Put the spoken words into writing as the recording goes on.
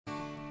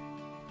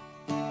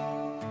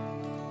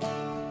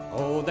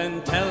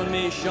Then tell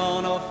me,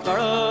 Seán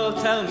O'Farrell,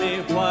 tell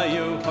me why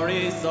you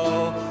hurry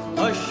so.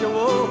 Hush, you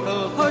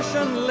bhuachaill, hush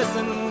and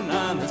listen,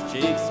 and his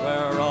cheeks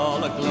were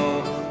all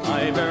aglow.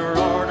 I bear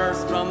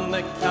orders from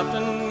the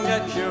captain,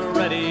 get you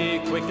ready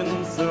quick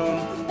and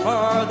soon,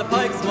 for the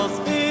pikes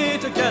must be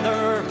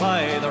together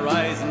by the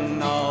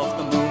rising of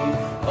the moon.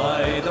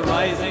 By the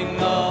rising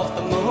of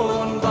the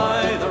moon,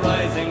 by the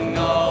rising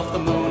of the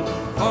moon,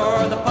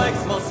 for the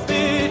pikes must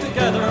be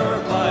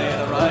together by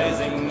the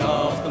rising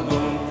of the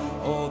moon.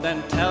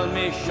 Then tell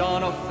me,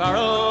 Seán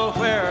O'Farrell,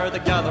 where the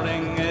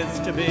gathering is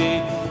to be.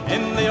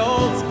 In the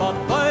old spot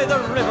by the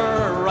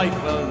river, right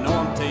well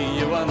known to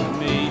you and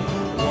me.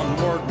 One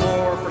word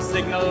more for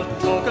signal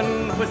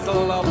token,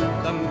 whistle up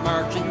the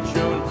marching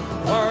tune,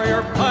 for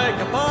your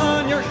pike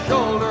upon your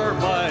shoulder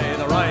by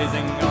the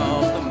rising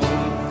of the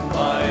moon.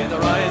 By the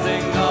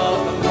rising of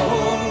the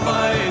moon,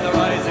 by the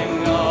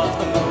rising of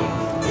the moon,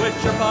 with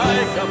your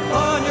pike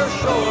upon your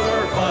shoulder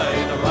by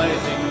the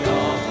rising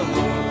of the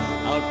moon.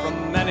 Out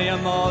from many a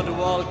mud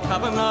wall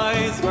cabin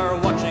eyes were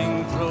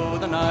watching through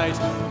the night.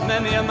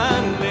 Many a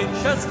manly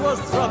chest was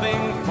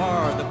throbbing for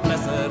the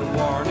blessed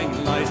warning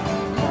light.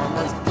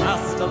 Murmurs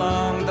passed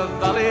along the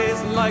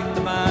valleys like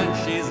the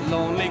banshee's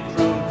lonely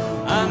croon,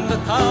 and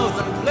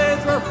 1,000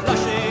 blades were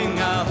flashing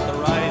at the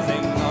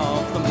rising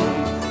of the moon.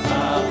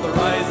 At the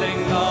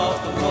rising of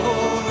the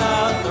moon,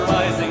 at the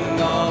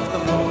rising of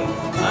the moon,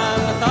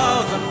 and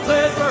 1,000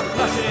 blades were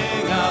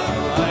flashing at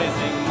the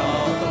rising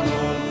of the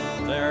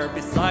moon. There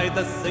beside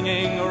the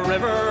singing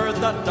river,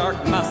 that dark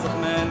mass of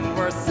men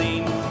were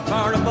seen.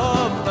 Far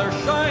above their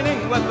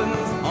shining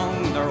weapons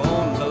hung their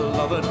own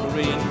beloved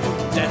green.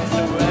 Death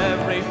to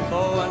every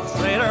foe and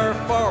traitor,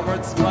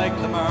 forward strike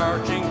the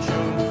marching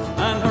tune,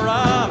 and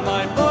hurrah,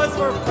 my boys,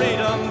 for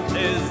freedom!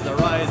 'Tis the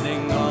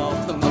rising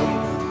of the moon,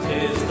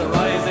 'tis the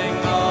rising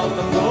of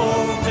the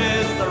moon,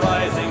 'tis the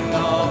rising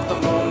of the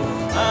moon,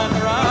 and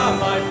hurrah,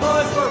 my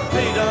boys, for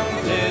freedom!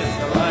 'Tis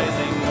the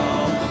rising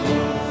of the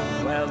moon.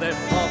 Well, they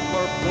fought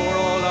for poor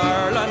old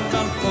Ireland,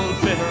 and full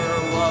bitter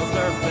was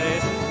their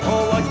fate.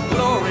 Oh, what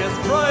glorious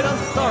pride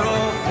and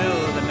sorrow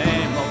filled the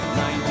name of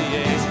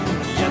 '98.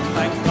 Yet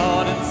thank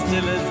God it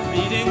still is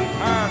beating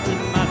heart in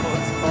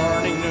manhood's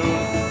burning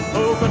noon.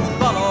 Who could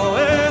follow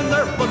in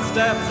their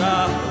footsteps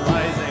at the